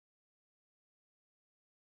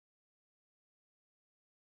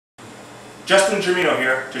Justin Germino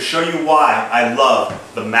here to show you why I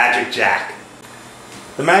love the Magic Jack.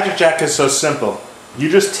 The Magic Jack is so simple. You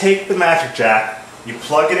just take the Magic Jack, you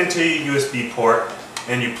plug it into your USB port,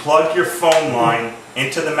 and you plug your phone line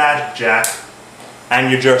into the Magic Jack,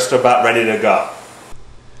 and you're just about ready to go.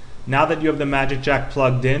 Now that you have the Magic Jack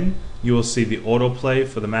plugged in, you will see the autoplay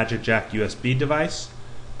for the Magic Jack USB device.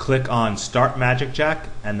 Click on Start Magic Jack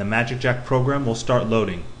and the Magic Jack program will start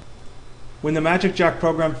loading. When the Magic Jack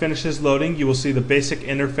program finishes loading, you will see the basic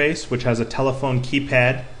interface, which has a telephone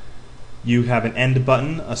keypad. You have an end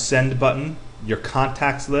button, a send button, your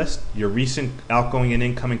contacts list, your recent outgoing and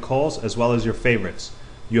incoming calls, as well as your favorites.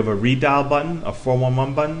 You have a redial button, a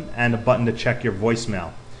 411 button, and a button to check your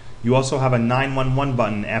voicemail. You also have a 911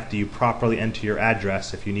 button after you properly enter your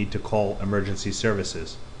address if you need to call emergency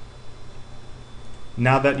services.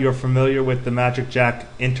 Now that you're familiar with the Magic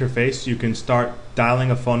Jack interface, you can start dialing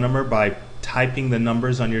a phone number by typing the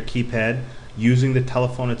numbers on your keypad, using the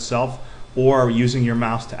telephone itself, or using your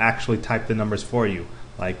mouse to actually type the numbers for you,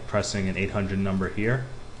 like pressing an 800 number here.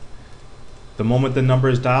 The moment the number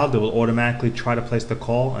is dialed, it will automatically try to place the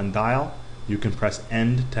call and dial. You can press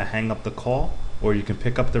end to hang up the call, or you can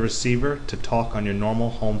pick up the receiver to talk on your normal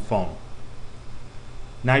home phone.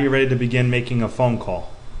 Now you're ready to begin making a phone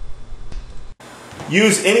call.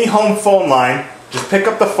 Use any home phone line. Just pick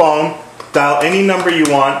up the phone, dial any number you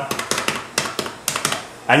want,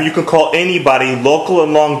 and you can call anybody, local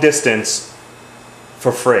and long distance,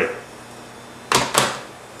 for free.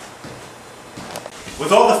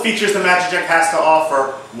 With all the features the Magic Jack has to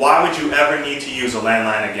offer, why would you ever need to use a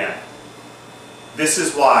landline again? This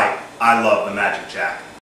is why I love the Magic Jack.